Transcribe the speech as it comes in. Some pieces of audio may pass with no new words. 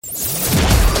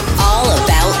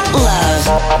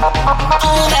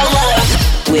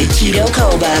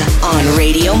Koba on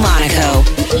Radio Monaco.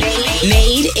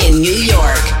 Made in New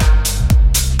York.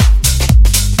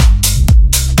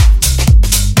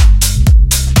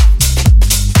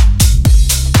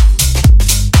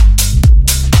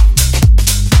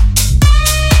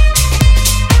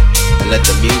 Let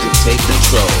the music take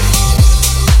control.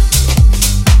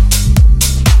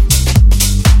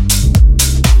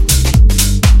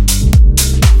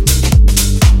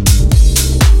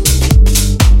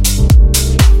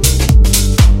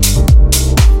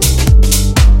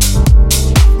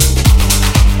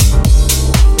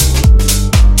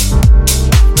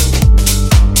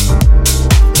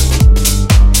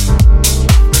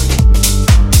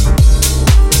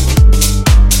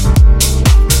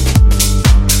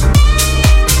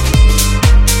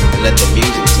 Let the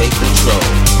music take control.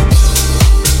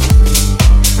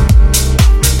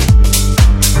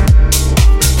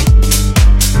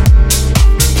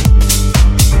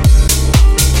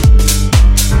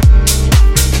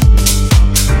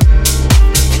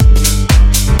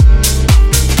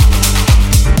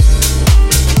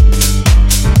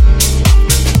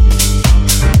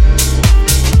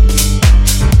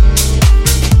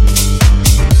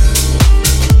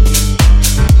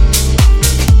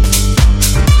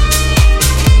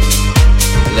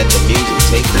 Let the music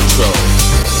take control.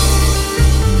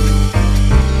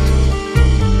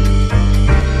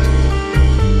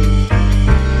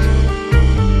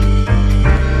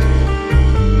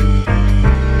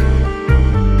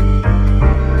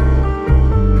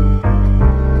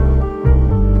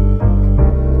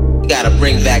 Gotta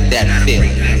bring back that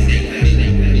feeling.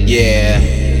 Yeah,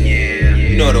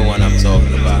 you know the one I'm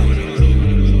talking about.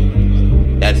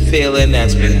 That feeling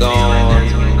that's been gone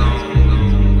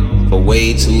for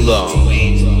way too long.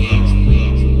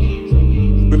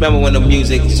 Remember when the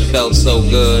music felt so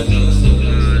good?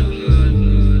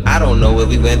 I don't know where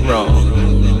we went wrong.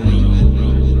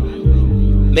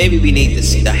 Maybe we need to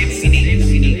stop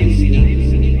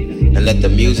and let the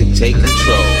music take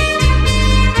control.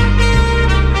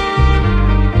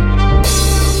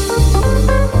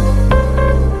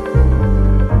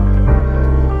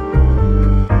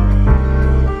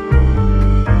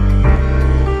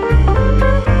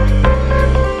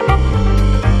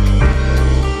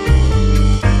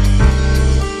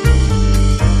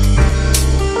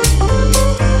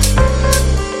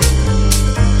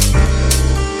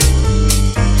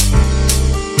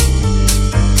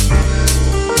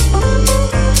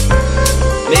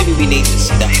 Maybe we need to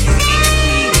stop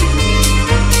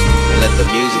and let the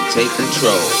music take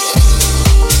control.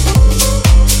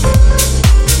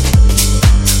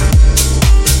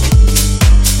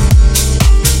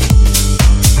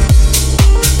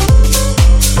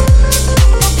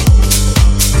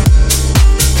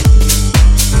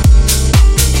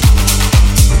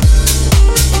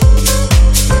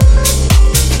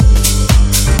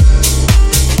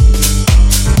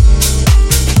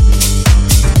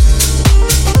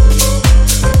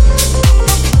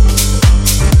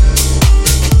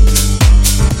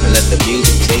 The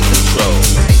music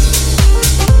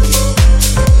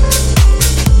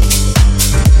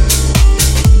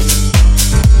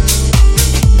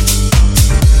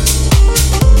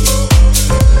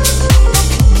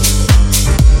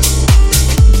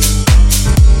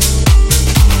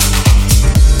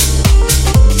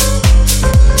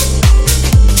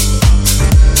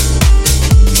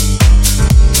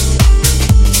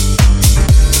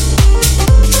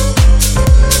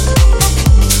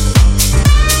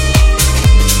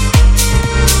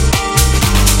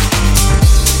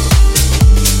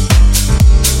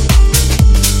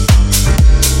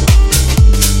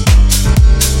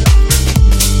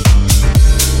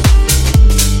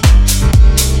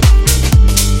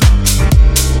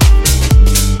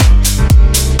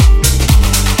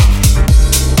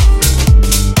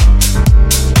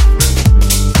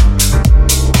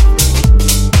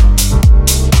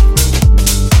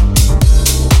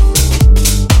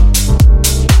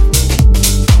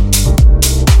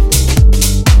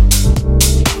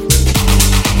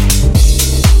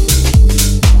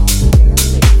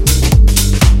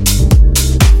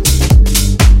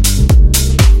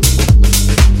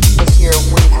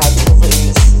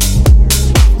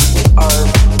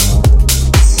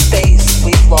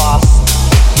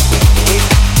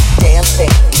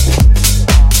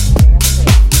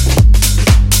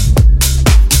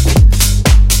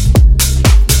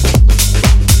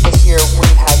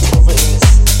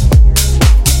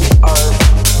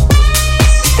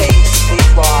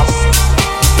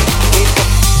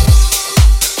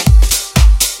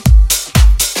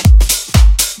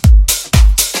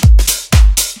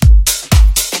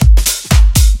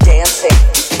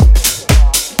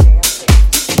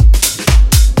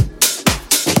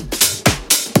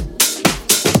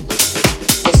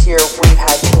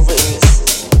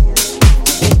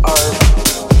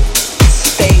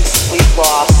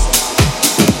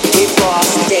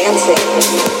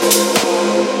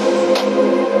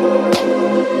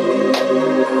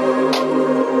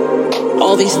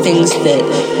these things that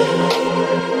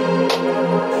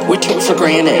we took for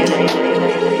granted.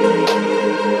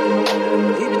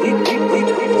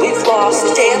 We've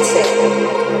lost dancing.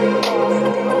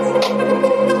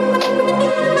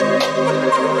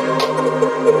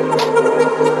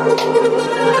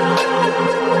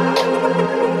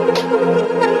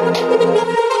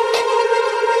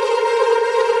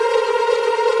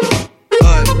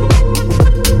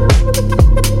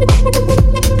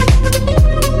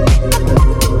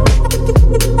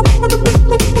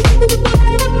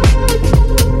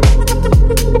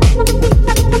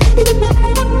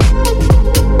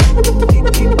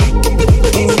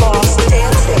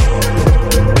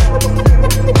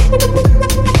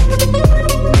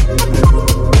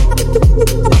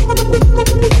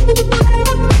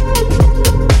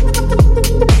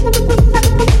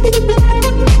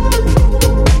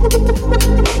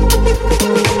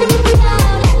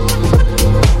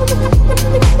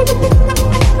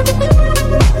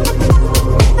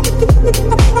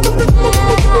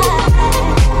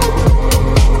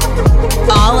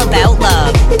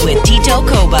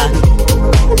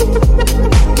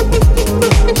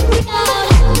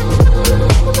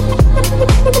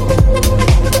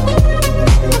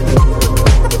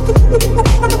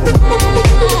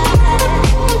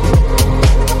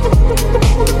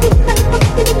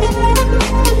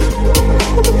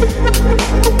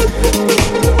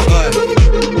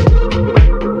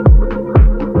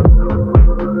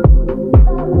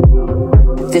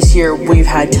 This year we've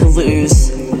had to lose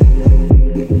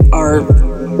our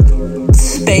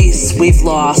space. We've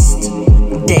lost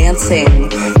dancing.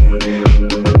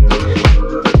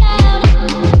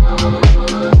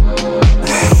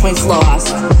 We've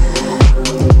lost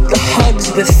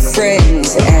hugs with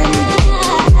friends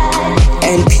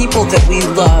and people that we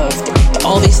loved.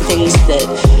 All these things that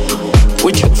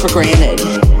we took for granted.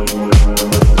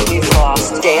 We've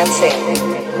lost dancing.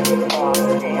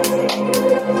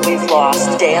 We've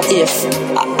lost dancing. If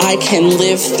I can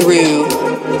live through,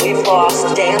 we've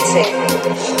lost dancing.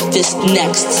 This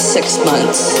next 6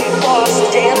 months, we've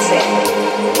lost dancing.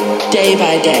 Day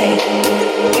by day,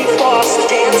 we've lost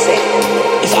dancing.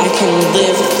 If I can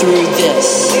live through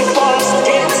this, we've lost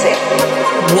dancing.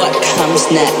 What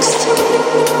comes next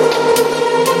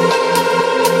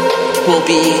will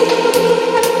be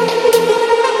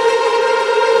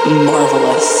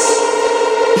marvelous.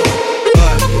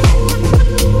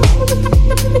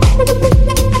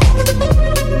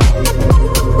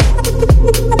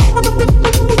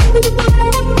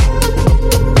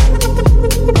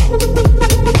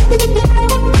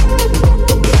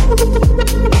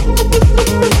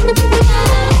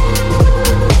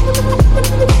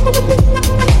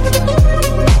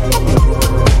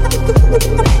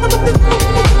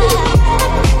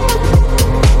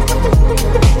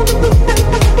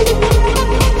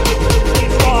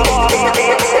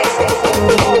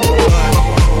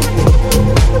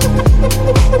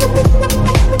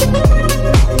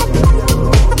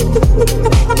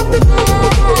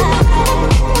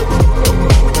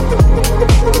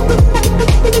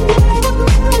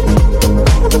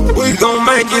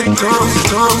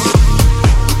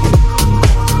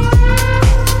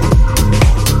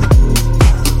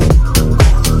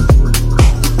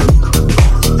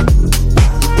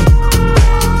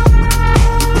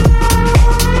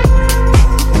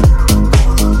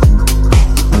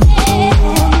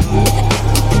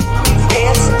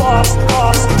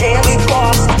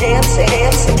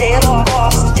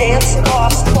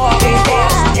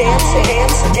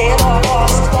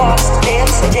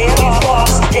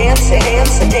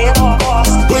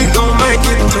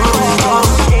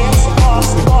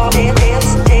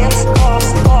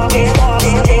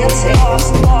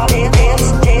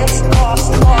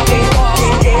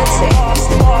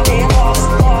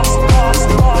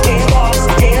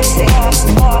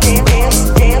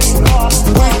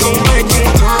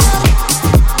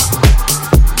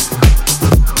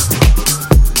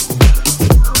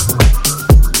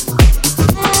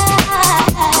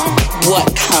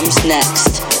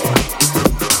 Next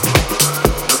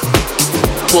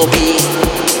will be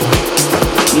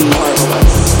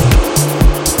marvelous.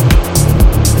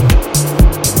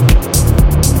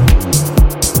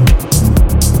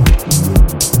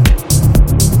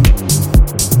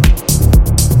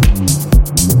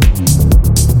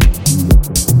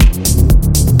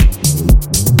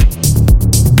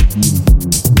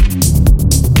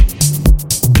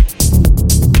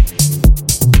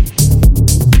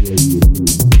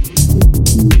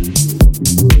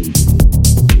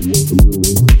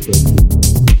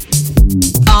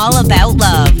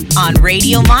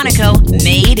 Radio Monaco,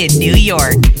 made in New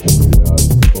York.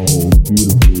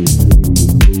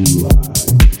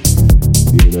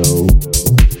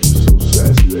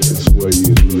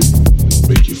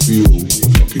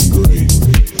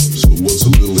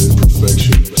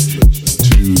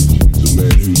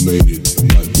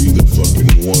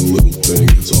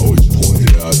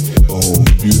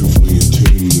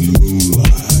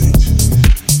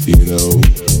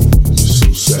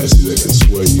 So sassy that can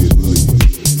sway you and really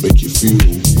make you feel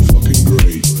fucking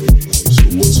great. So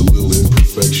what's a little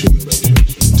imperfection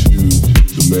to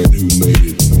the man who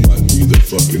made it? Might be the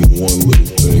fucking one little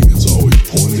thing that's always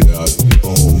pointed out,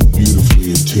 oh,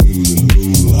 beautifully in tune in the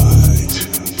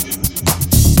moonlight.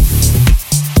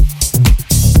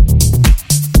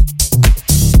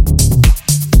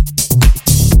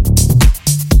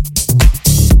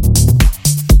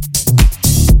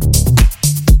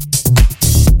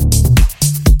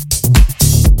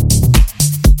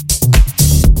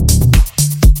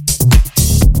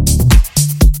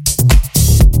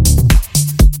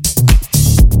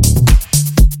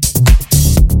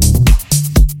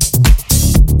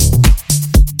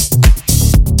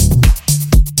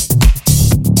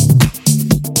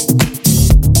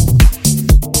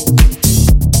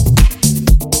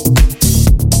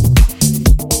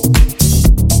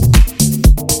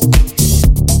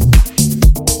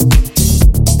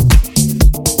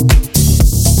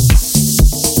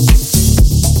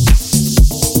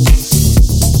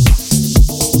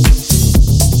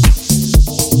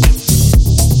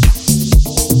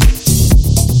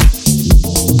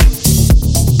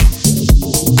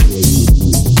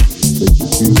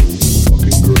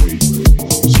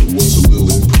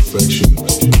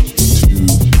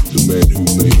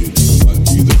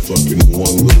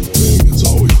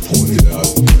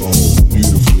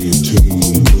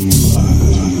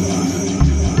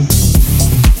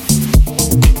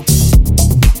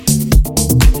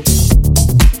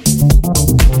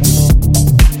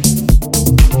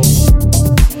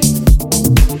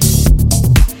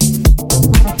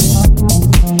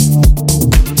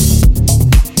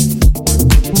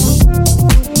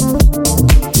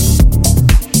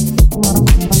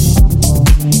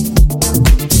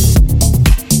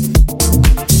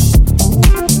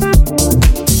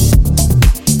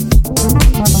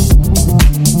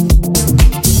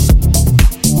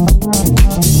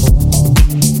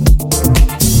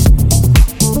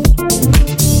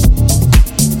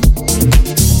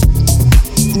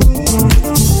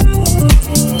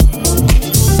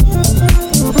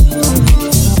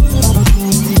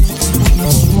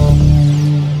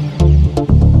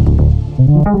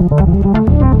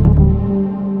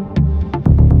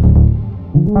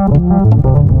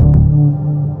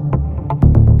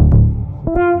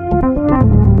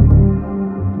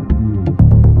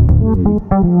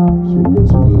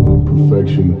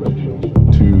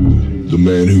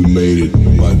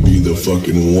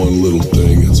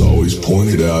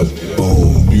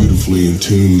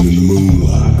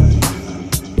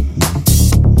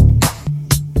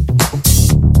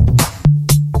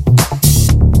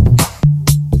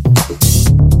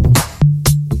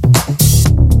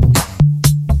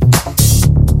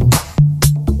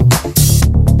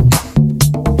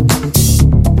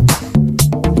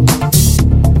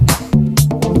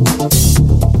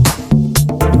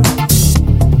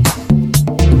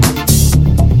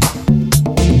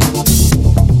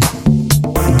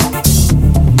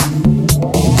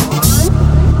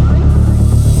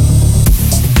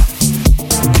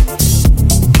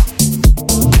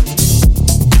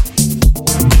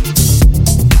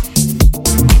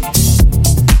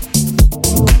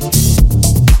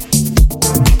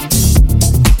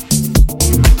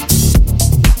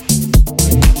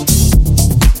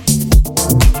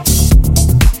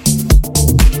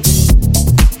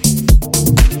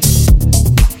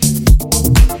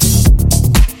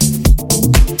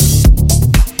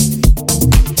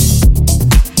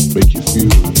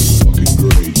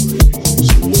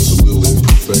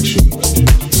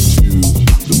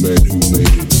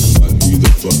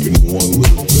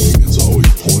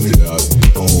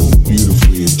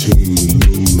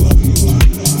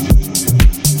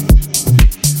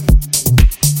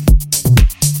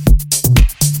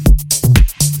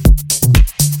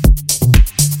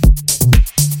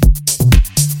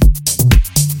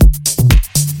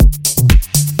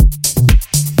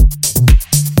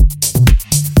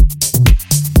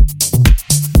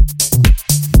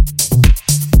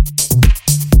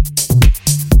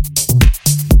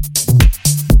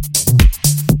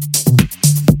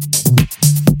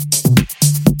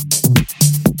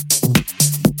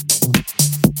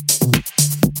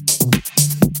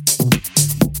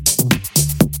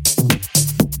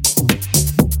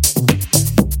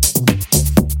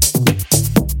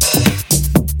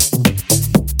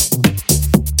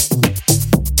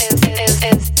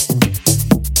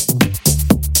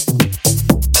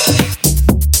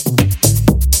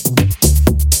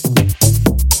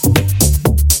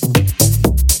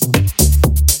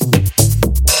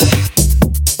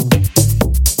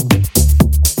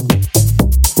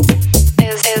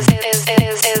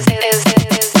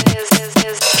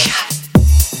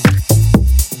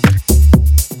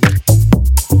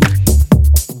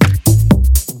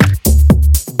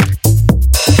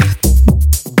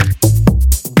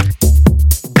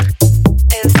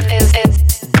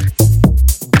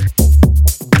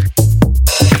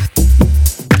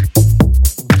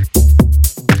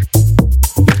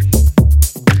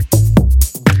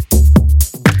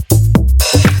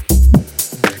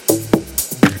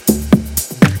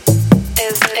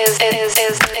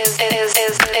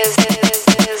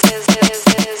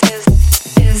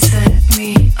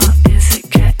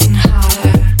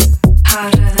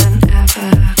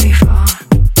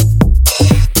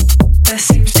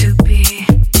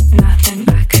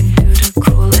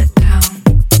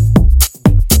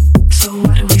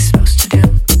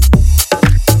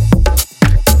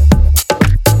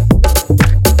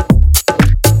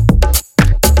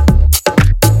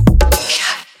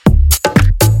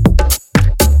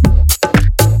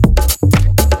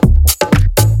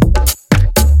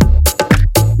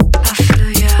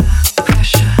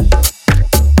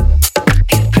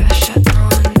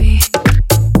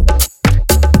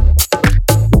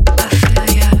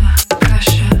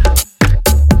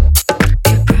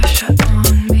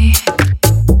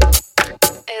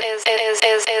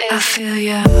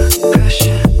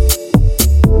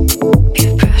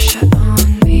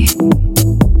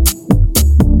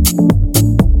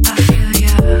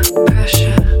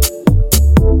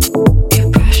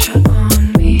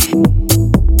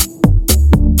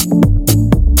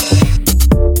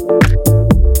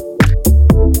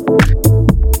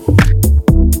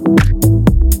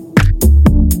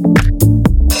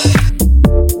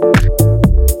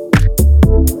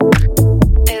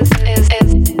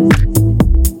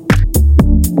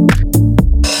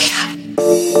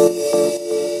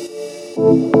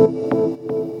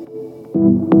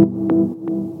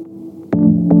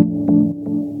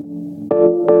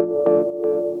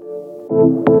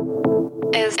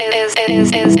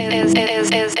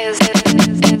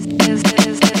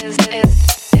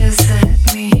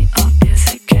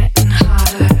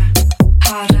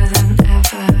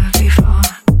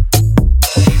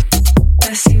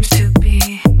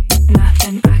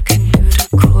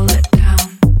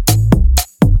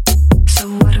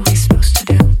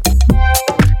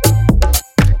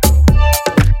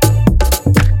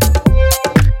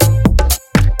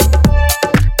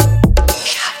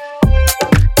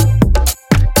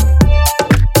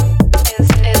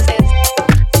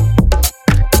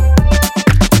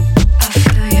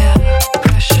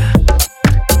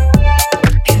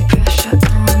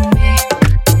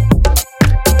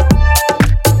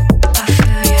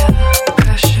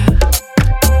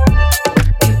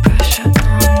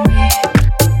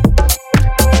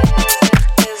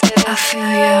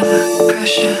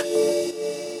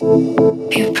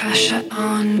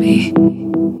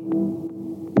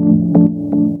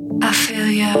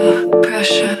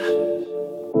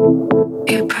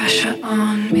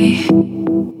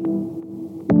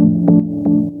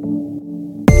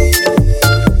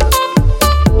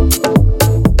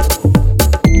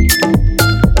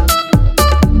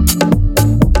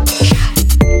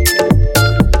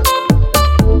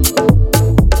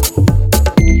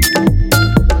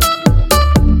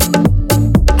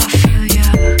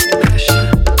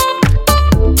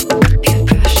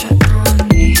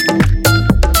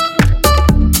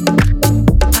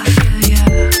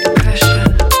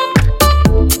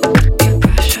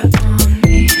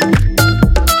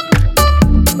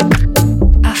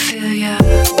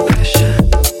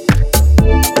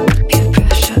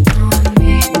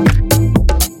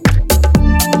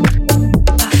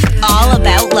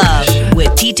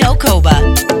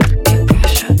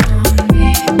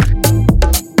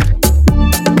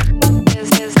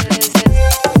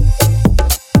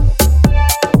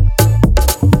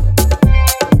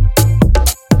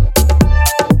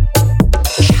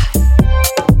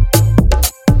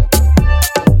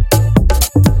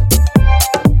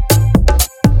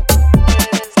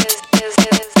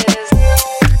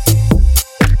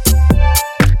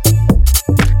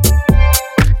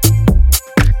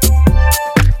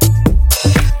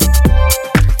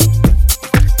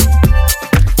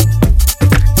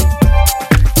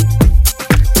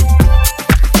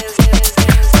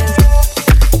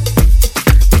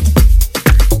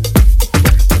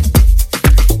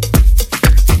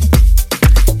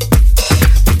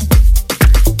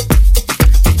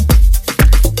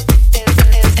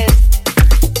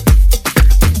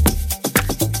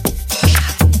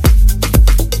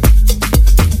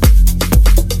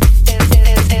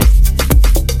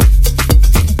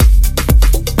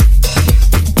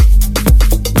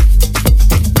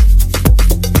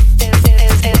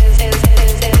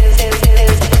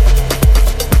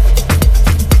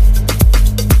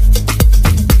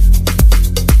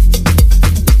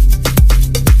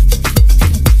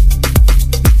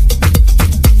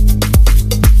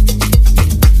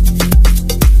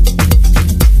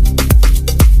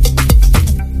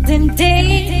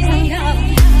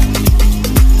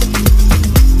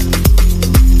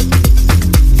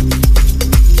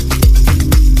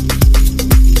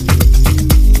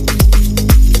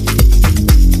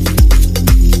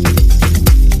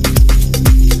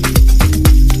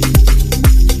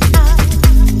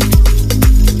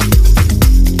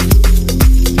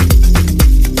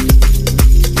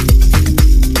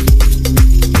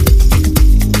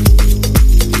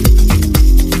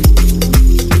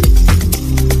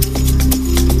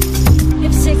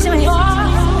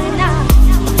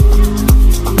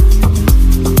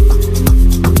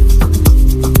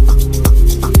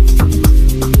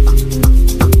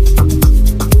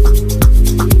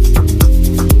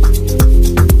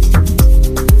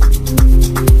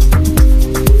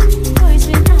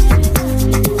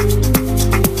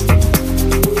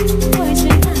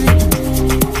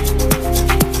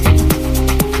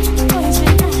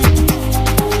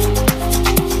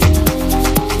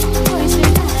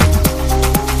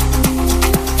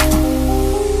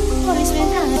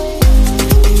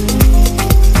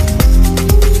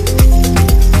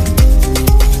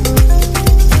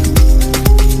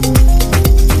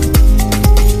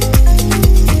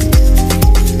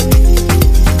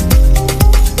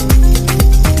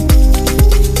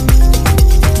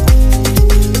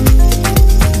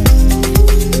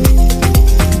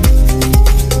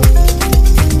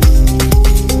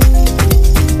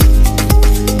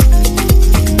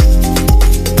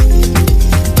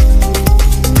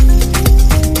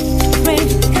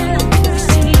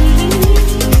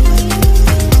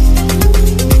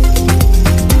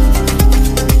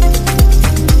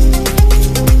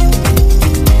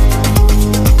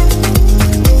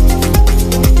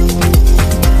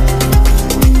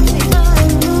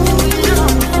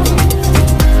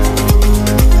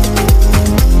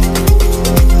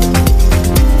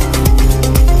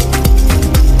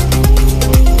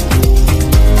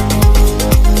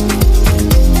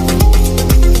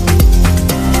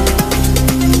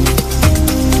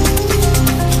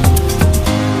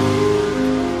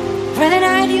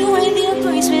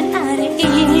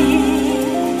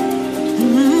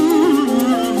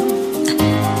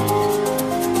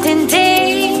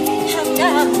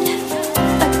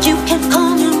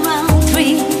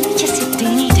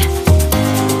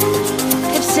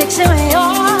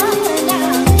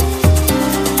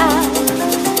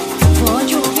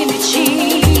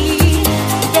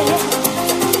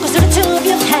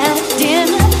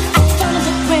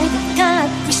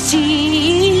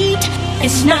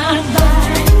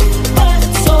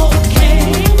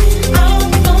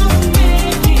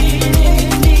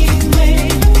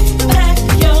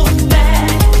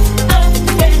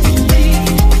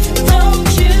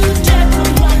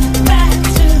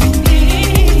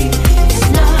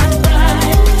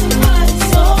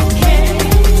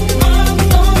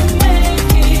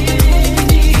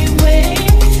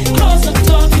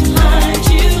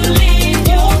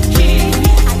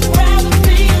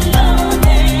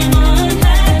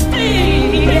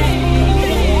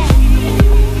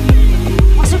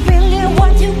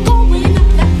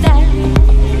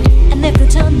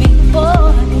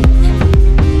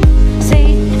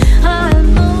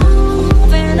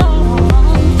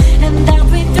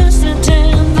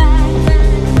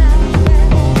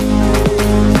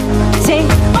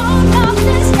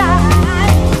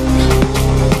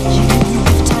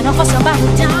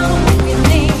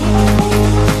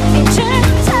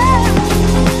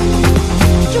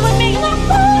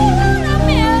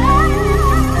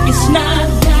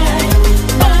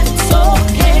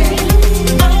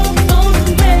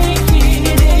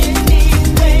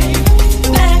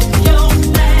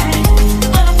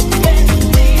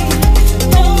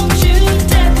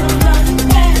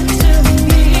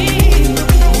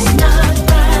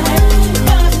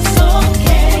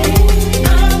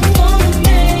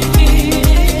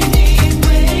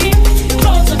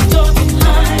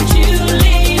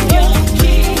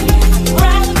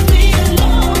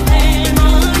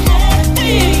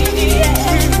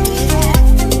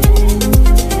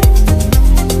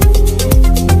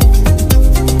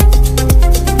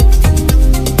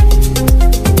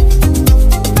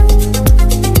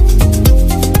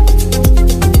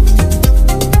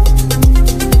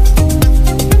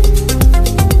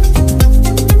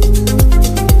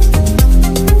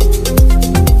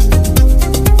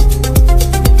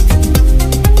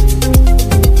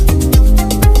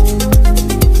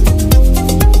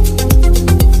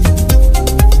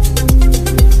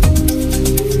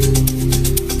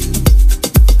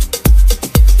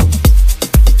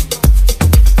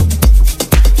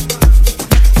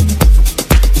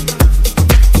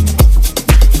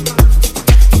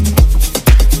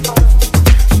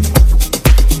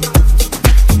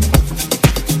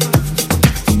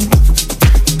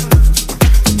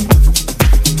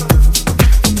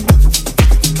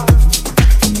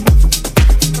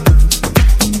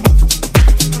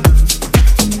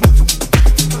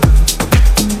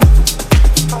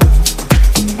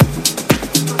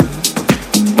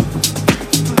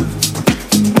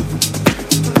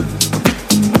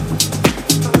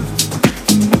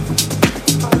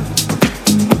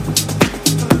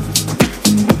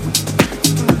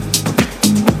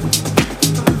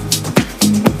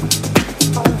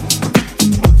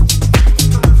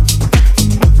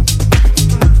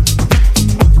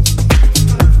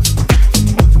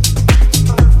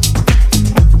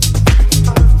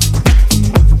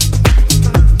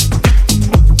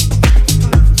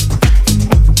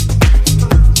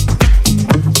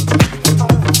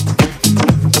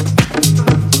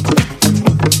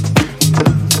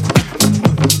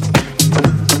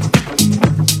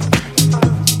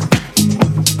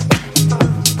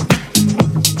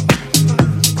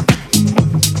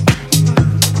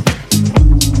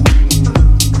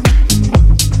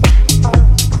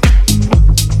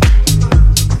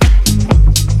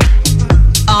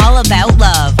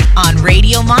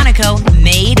 Monaco,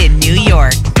 made in New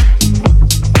York.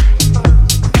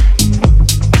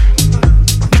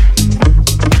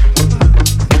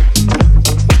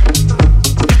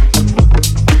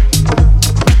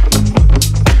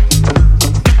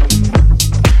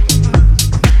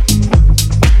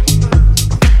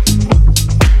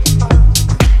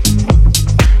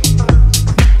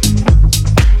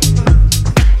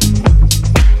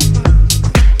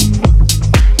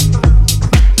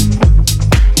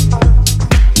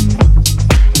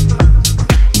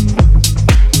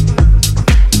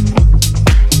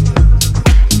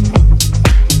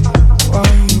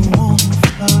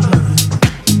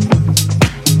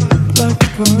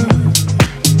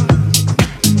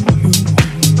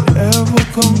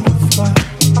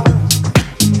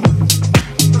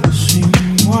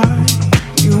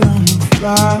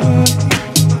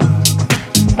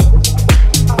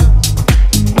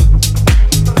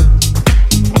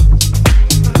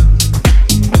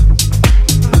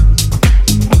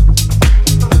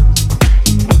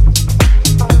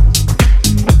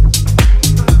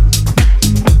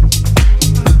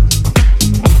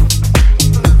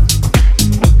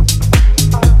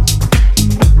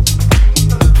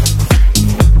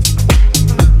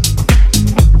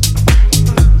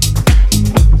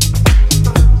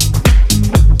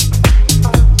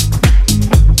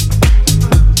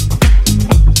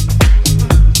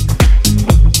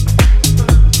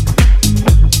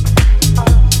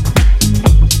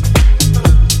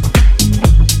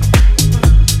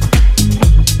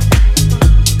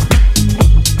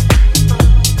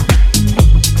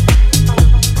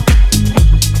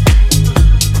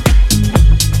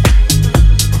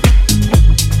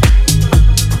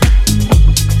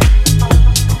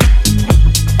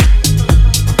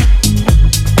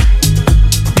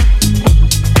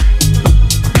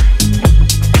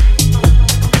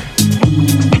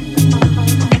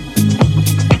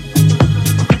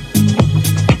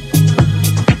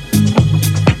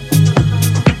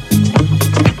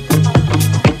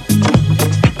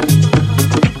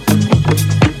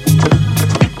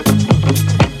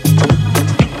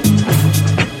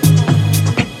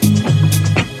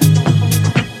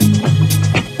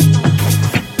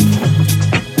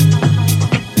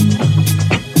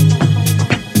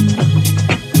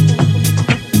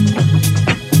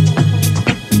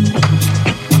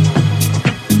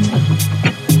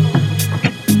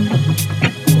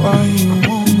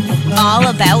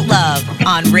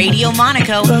 Radio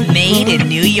Monaco, made in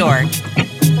New York.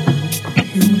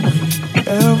 You ain't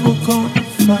ever gonna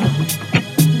find.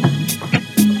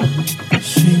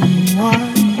 Sing why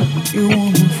you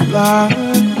wanna fly,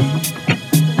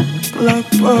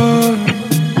 blackbird.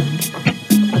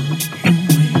 You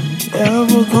ain't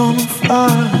ever gonna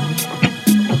fly.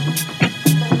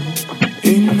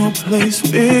 Ain't no place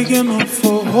big enough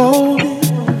for holding.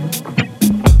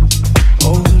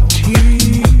 All the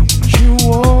tears you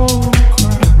wore.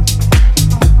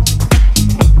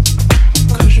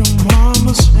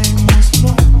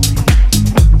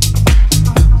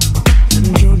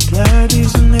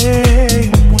 Daddy's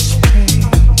name was Pain,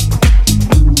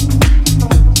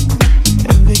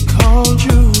 and they called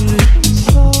you Little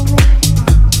Sorrow,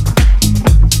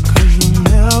 'cause you'll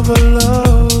never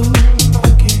love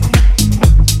again.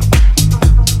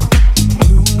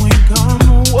 You ain't gonna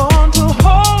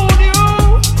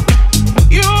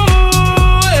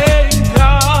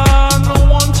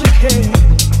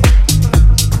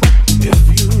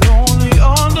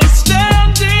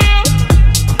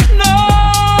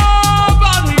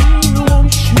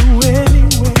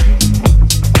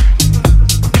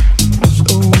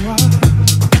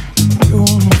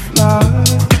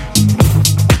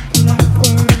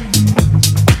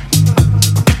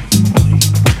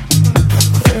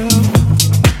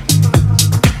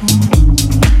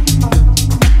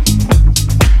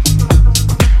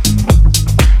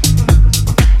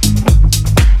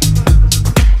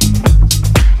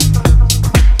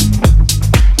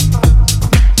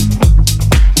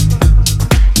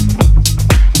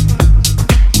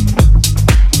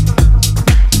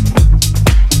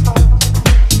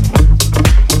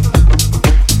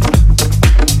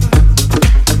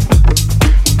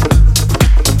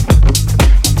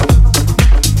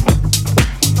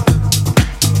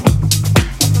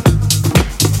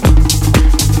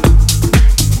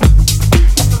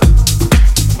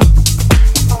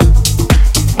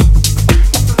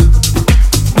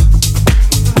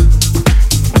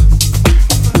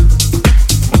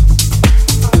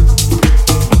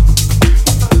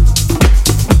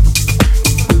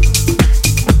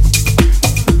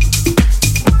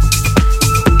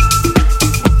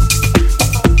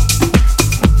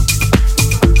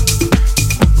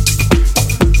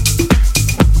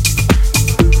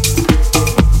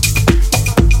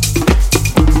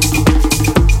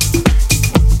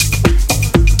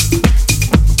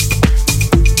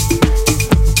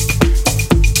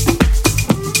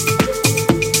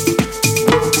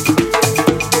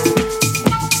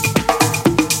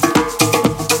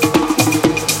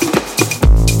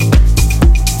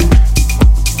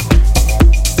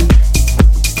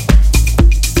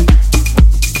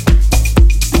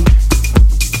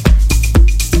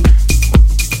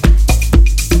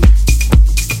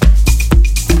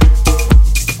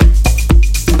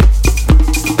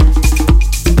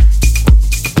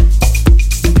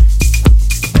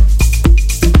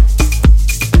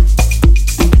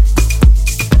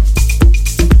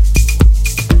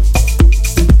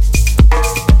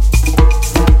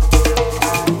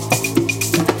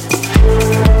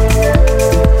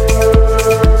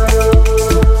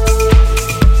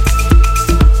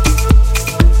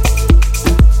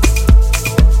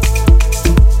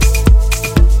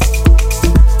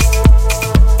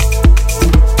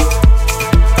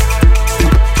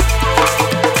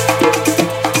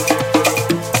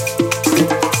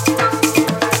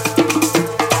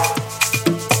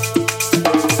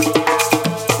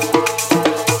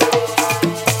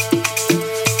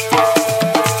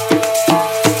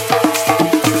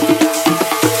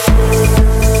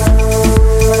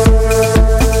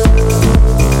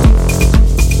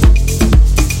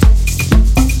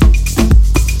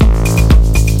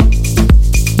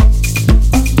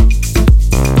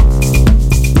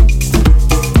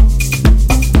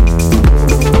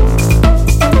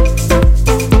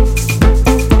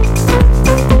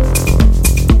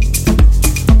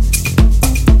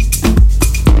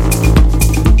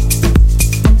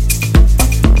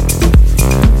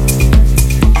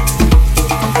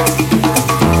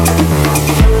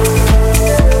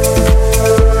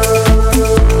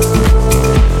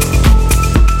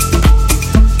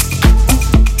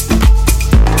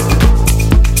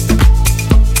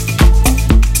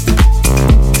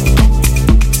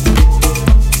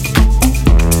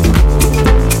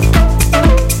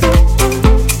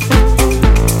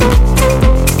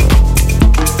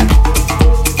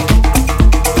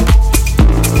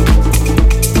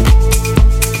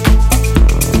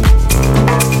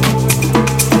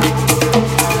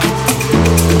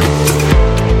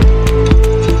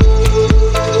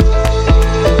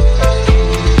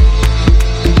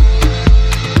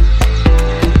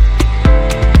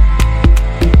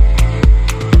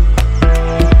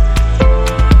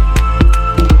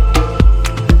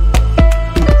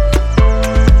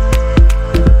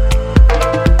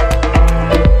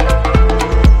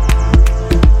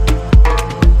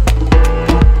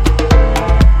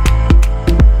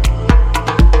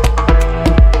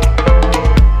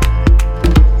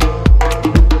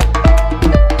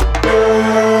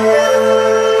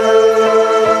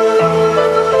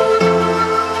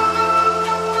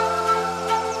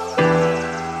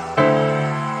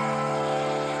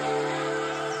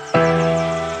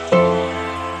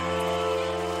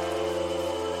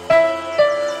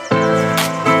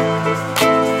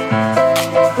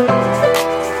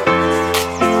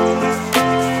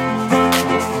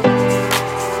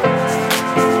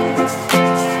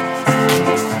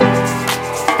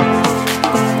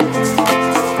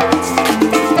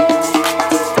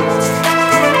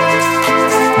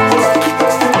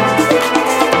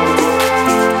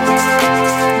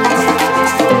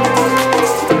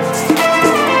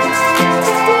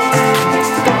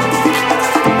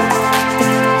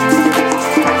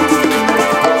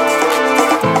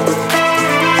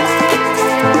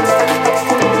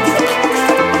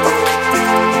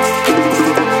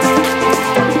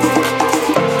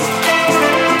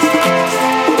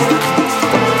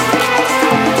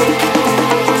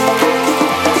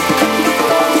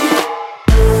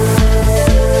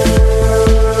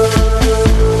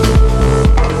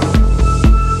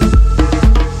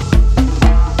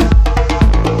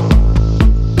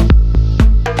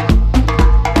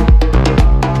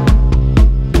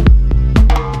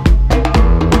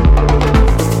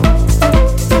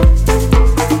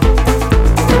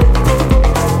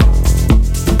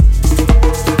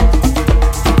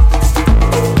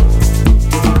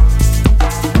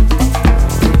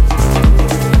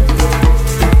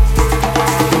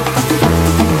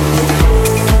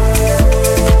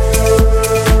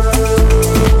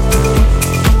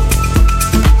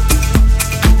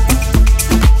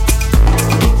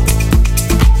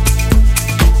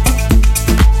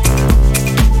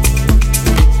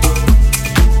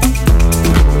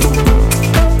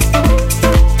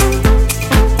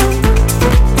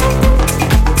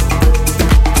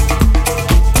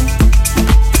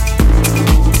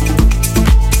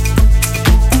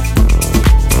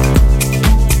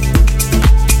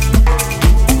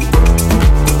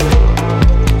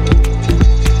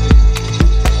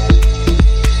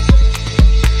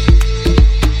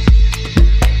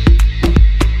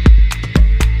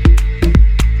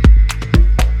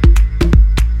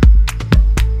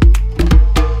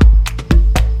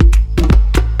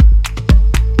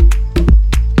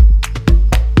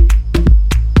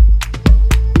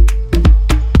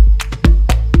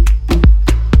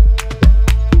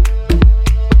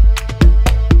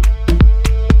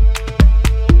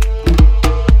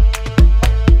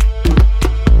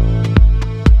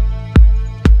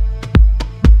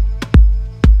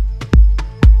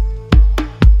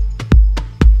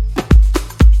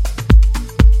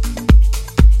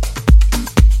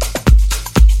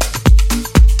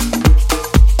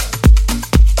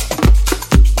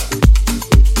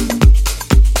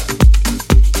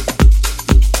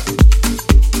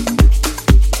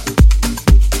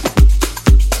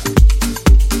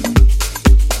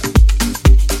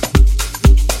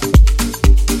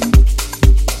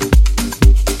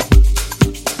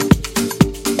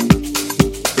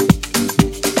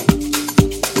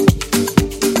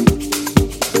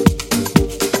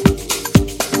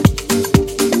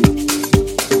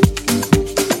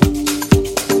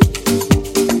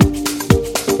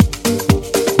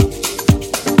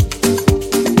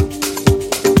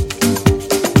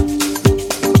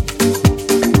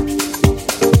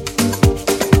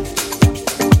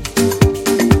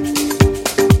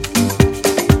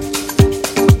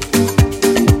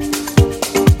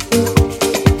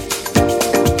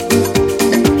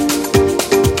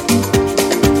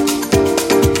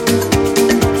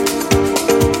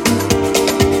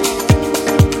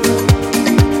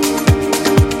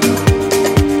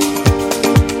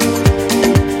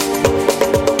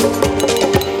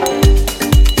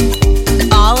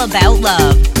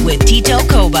with Tito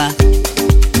Koba.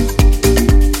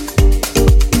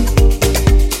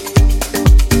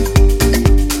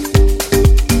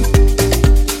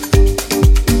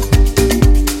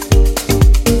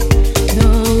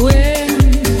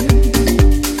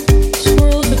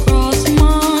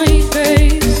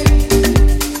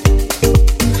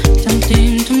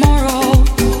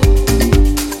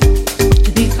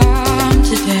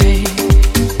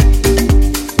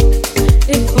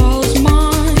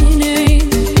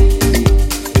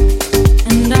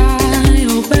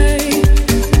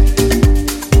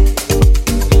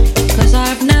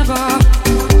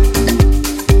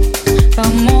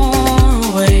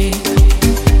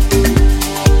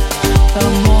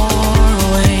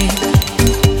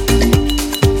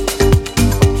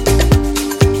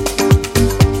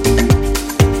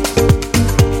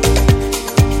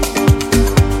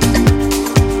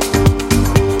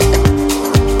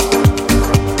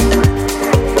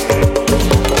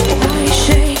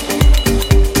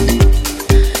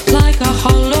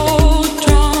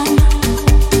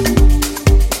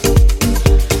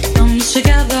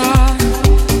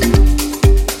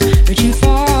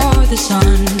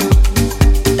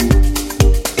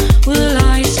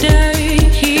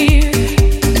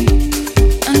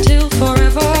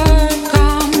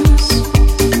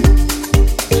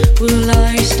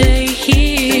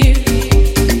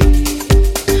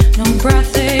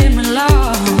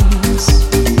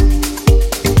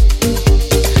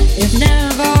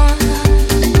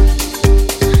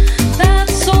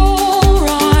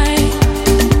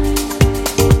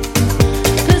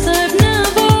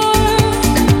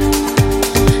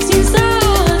 Since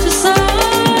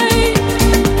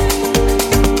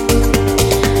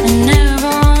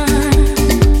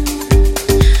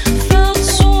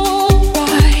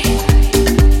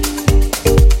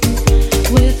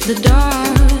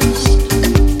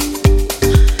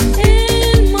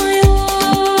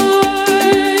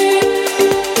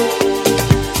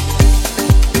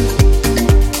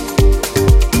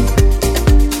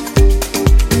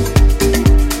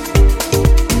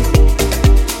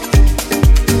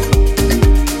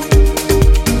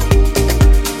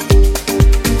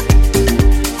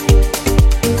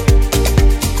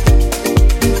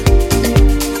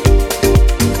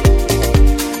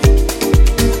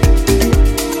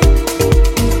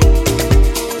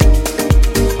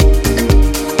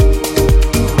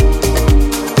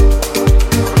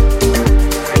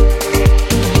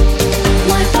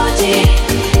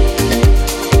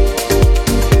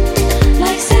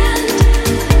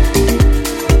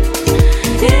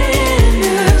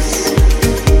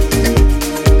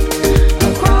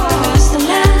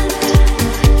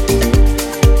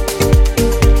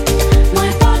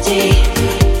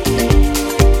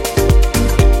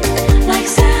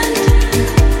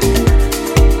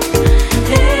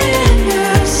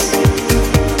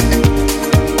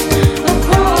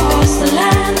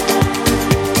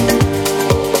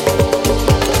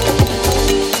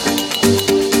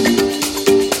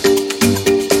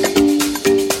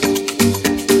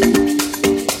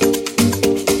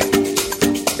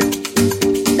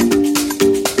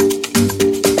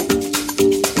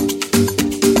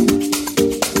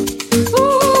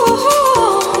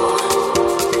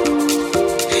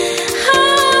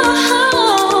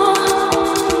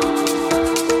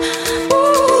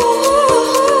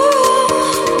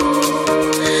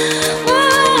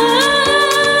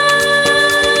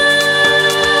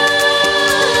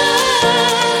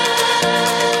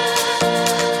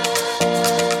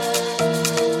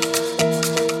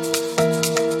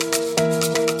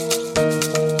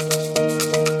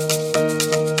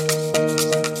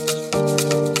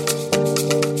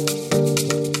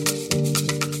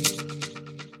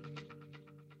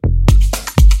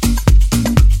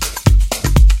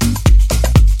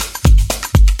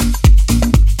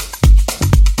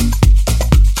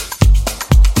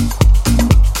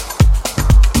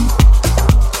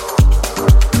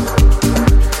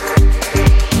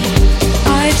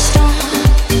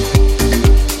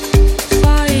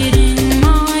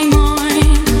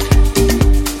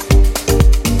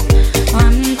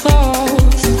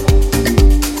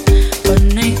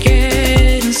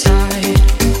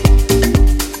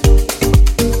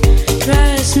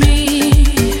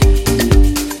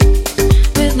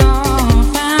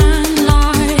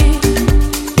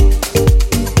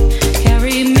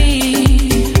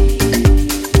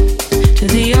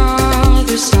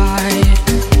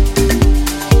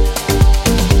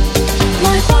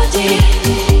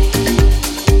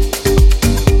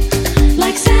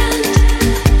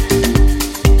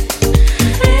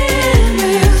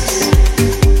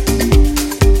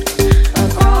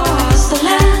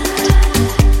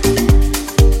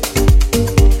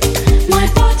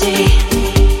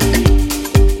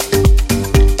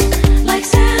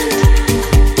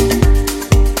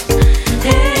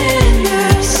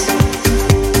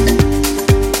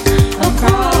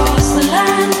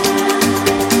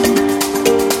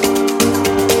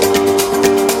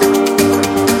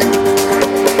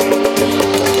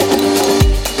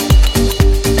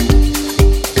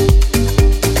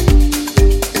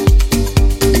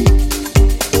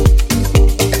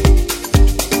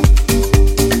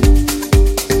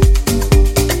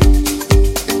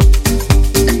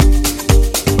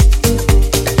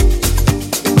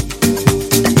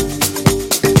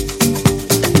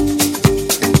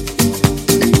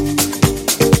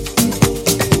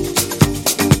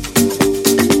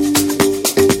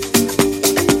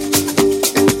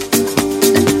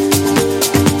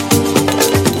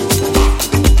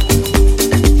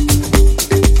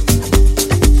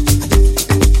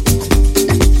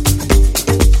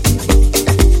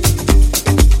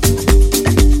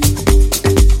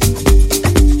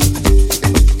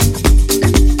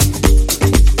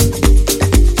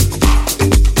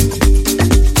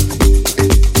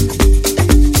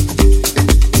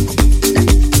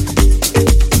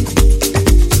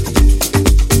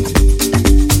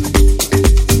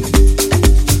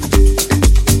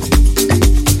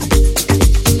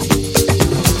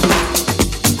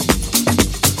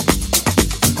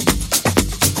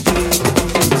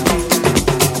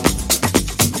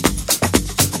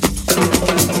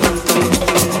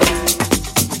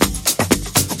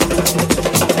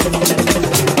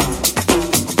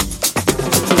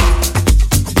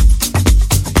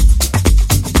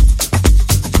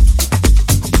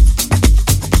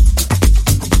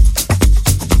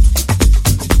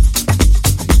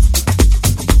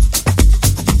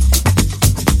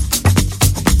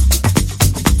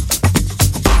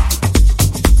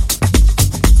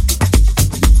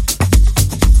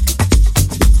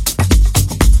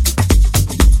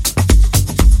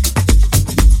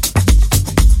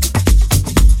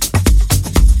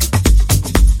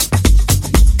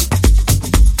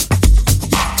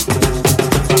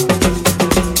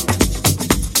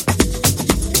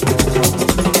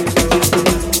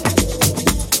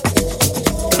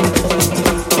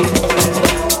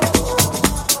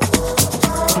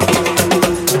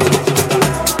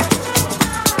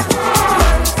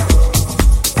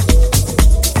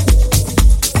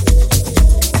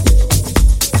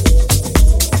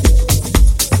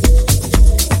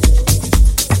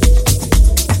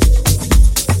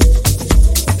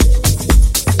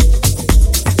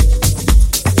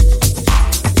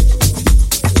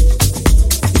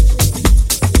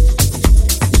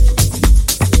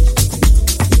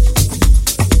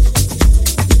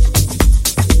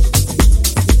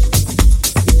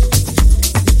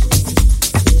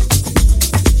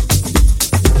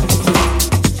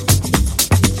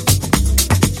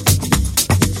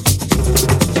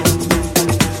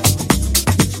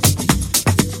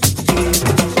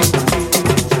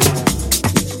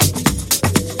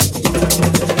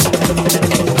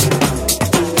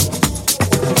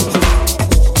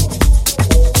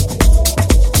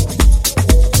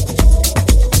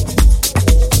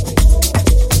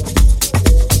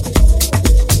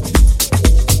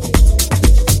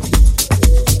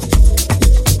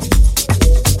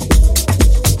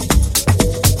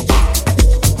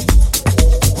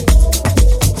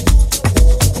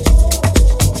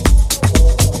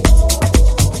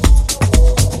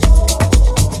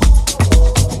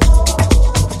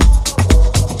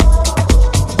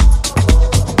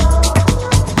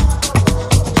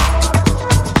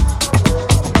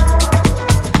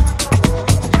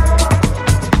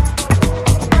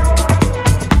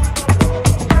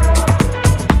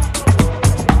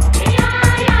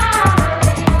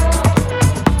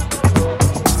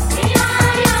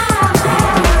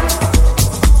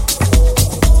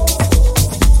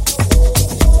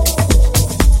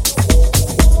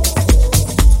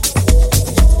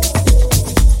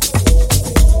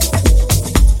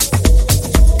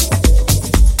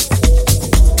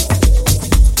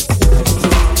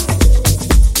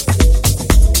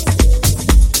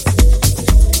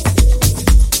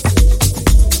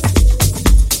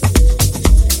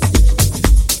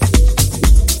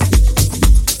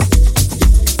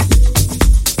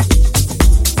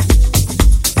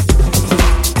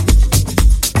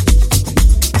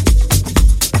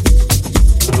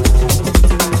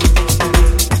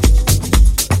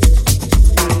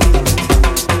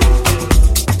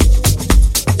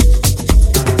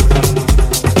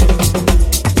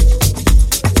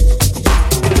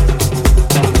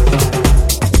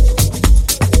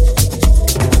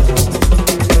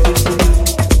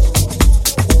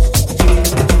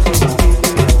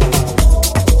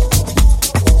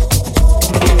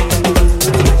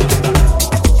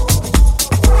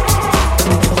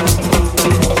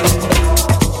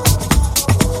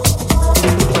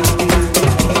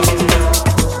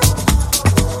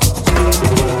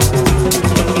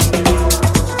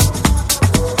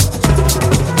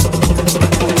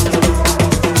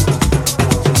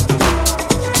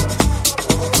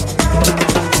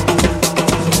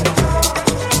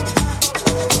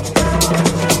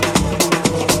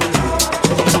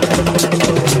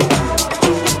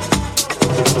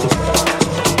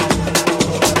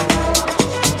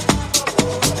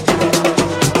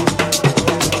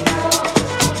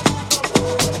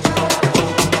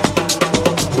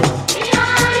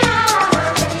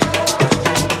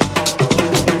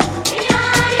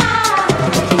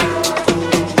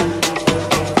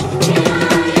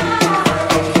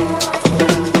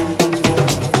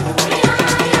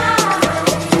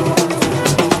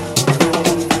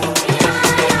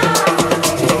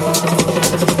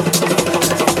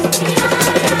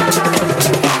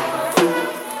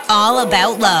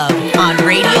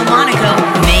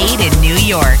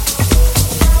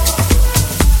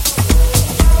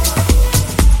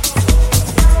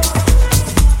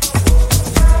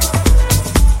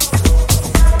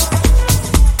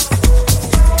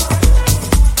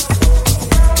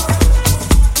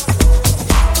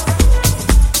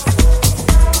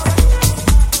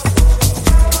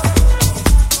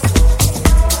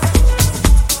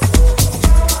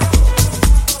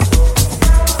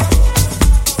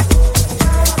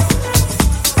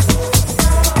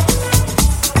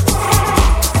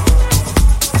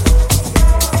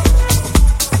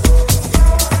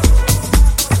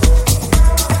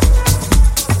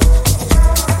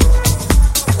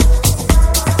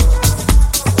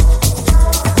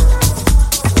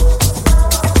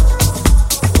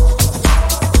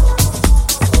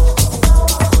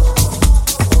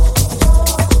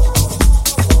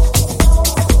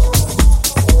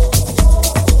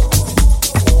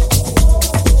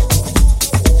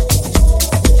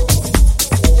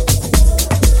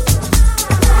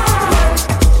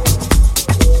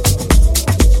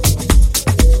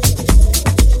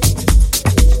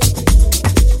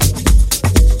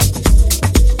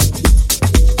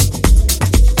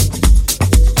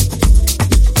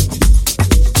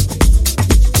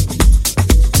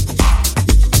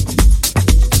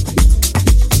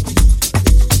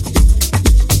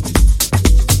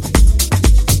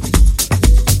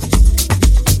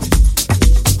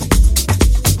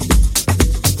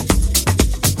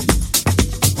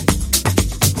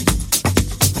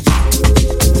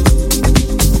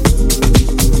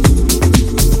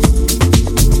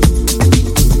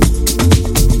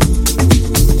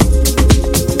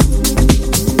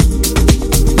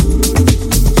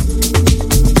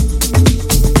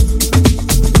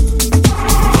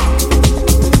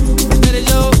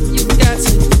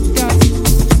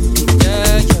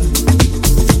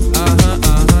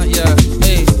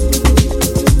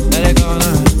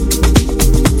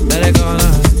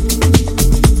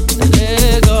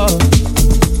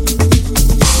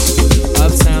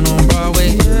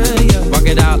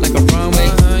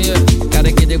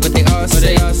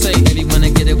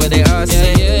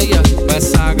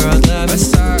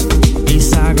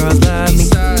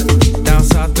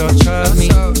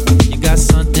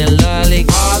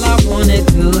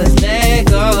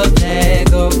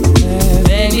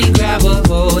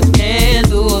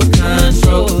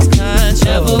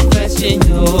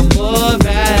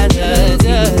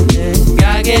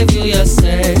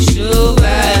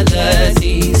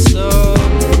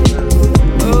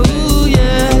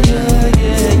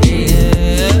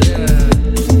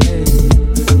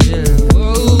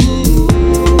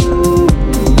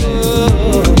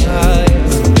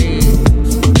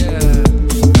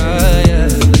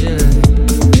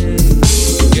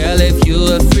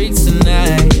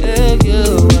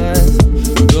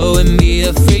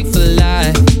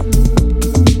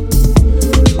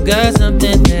got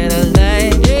something that I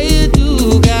like. Yeah, you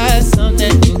do got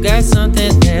something. You got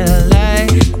something that I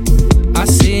like. I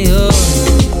see you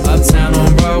uptown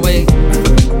on Broadway.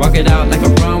 Walk it out like a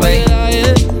runway.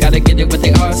 Gotta get it what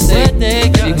they all say.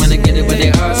 You wanna get it what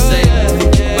they all say.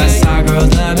 West side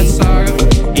girls love me.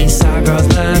 East side girls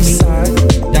love me.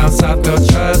 Down south girl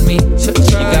trust me. You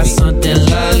got something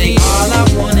lovely. All I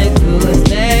wanna do is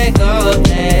let go,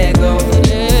 let go.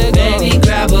 Baby,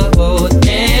 grab a hold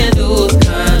and lose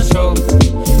control.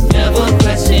 Never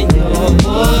question your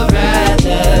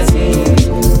morality.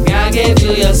 God gave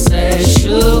you your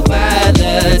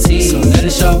sexuality. So let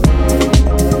it show.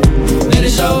 Let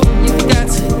it show. You got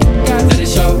to let it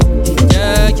show.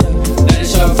 Yeah, yeah. Let it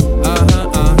show.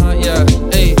 Yeah.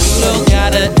 Hey, you don't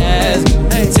gotta ask.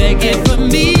 Take it from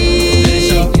me. Let it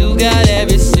show. You got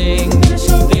everything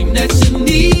that you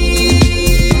need.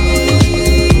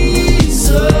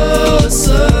 So.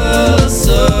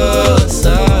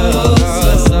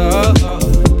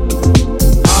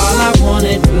 All I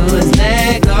wanna do is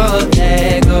let go,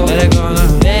 let go. Let it go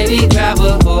now. Baby, grab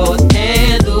a hold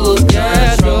and lose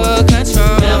control.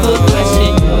 Never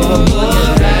question your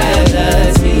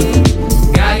morality.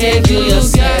 God gave you your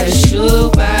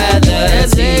sexuality.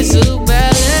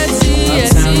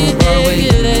 Uptown on Broadway.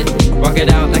 Walk it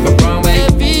out like a runway.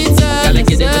 Gotta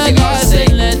get it what they all say.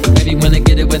 Baby, wanna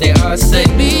get it what they all say.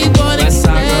 West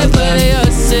side girls love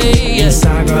me. East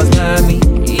side girls love me.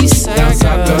 Down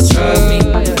south girls trust me.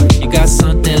 You got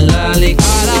something lovely.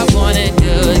 All I wanna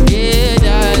do is get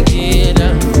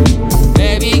up.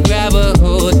 Baby, grab a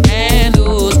hold and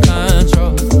lose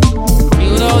control.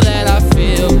 You know that I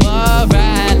feel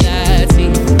morality.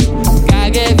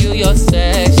 God gave you your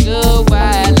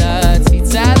sexuality.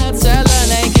 Tell her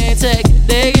they can't take it.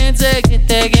 They can't take it.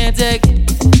 They can't take it.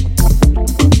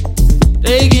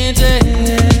 They can't take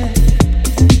it.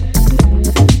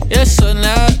 You're so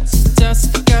nuts.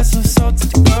 Just got some salt to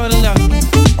the golden now.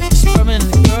 Just rubbing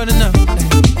the golden now.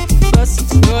 Plus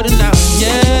it's golden now.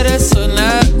 Yeah, that's so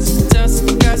nuts. Just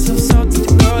got some salt to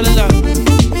the golden now.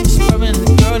 Just rubbing the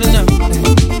golden now.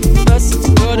 Plus it's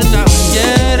golden now.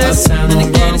 Yeah, that's uptown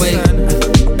on Broadway.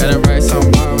 Gotta write some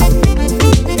Broadway.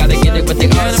 Gotta get it what they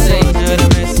all say.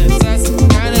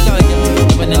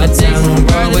 Uptown on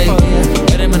Broadway.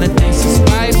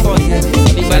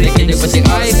 Everybody get it what they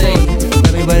all say.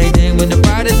 Everybody did when the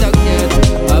bride is out here.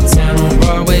 Uptown on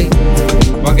Broadway.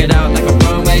 Walk it out like a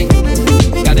runway.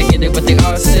 Gotta get it what they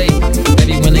all say.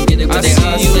 Baby, wanna get it what they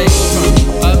all say.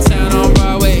 Uptown on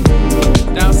Broadway.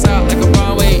 Down south like a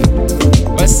runway.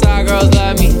 West side girls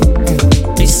love me.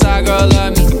 East side girls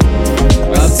love me.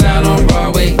 Uptown on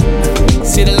Broadway.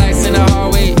 See the lights in the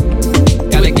hallway.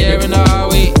 Gotta get in the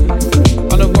hallway.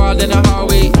 On the wall in the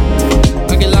hallway.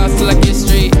 I get lost till I get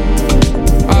straight.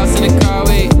 Us in the car,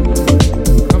 wait.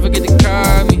 Don't forget to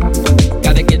call me.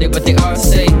 Gotta get it what they all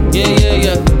say.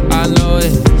 Yeah. I know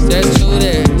it. That's true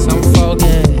there. I'm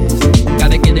focused.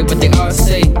 Gotta get it what they all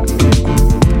say.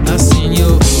 I seen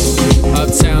you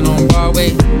uptown on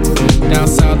Broadway. Down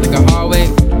south like a hallway.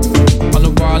 On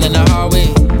the wall in the hallway.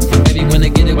 Baby, wanna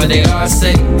get it what they all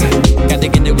say. Gotta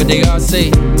get it what they all say.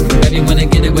 Baby, wanna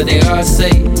get it what they all say.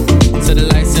 To the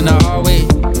lights in the hallway.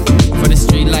 For the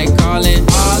street light calling.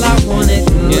 All I wanna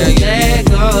do is let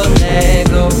go, let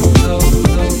go.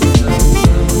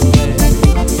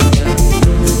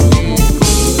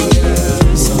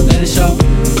 So let it show.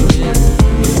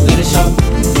 Let it show.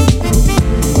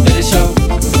 Let it show.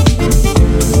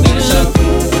 Let it show.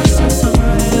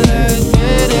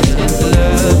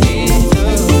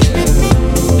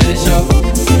 Let it show.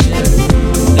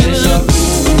 Let it show.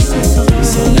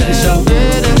 So let it show.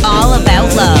 All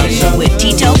About Love with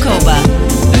Tito Koba.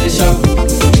 Let it show.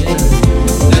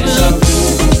 Let it show.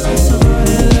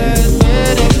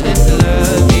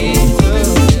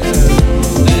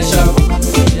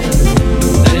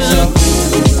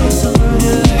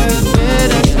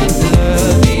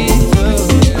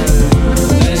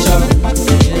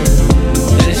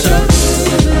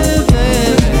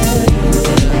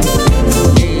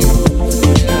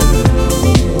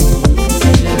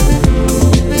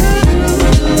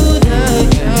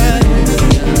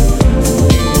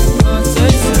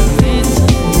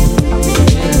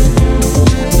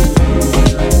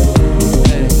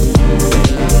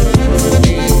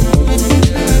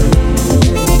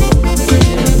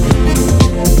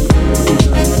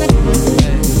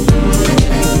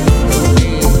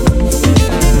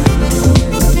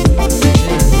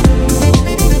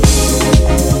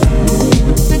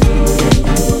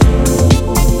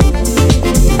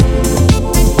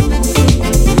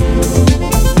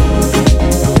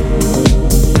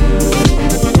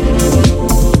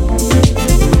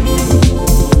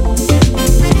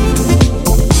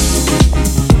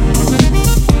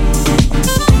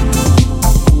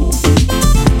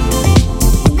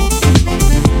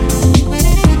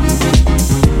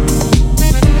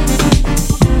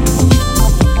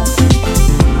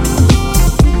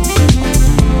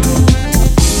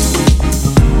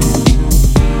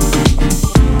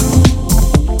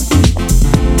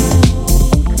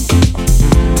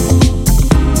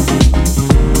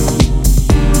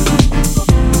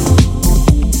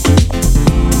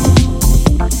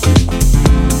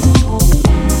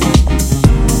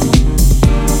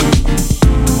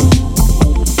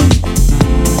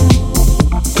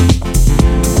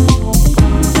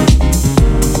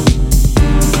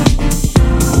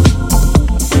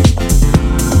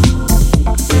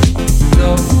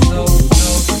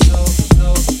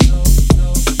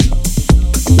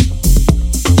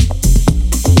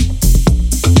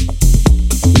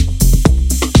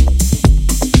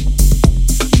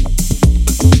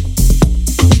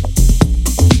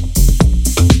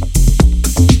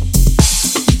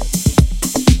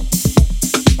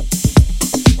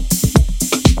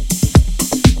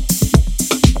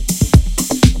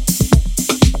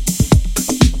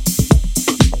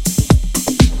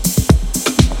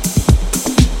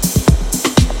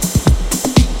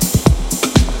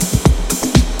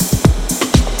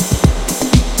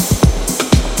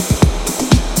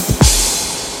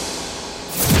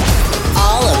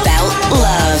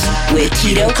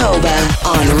 Tito Koba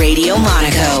on Radio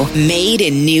Monaco, made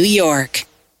in New York.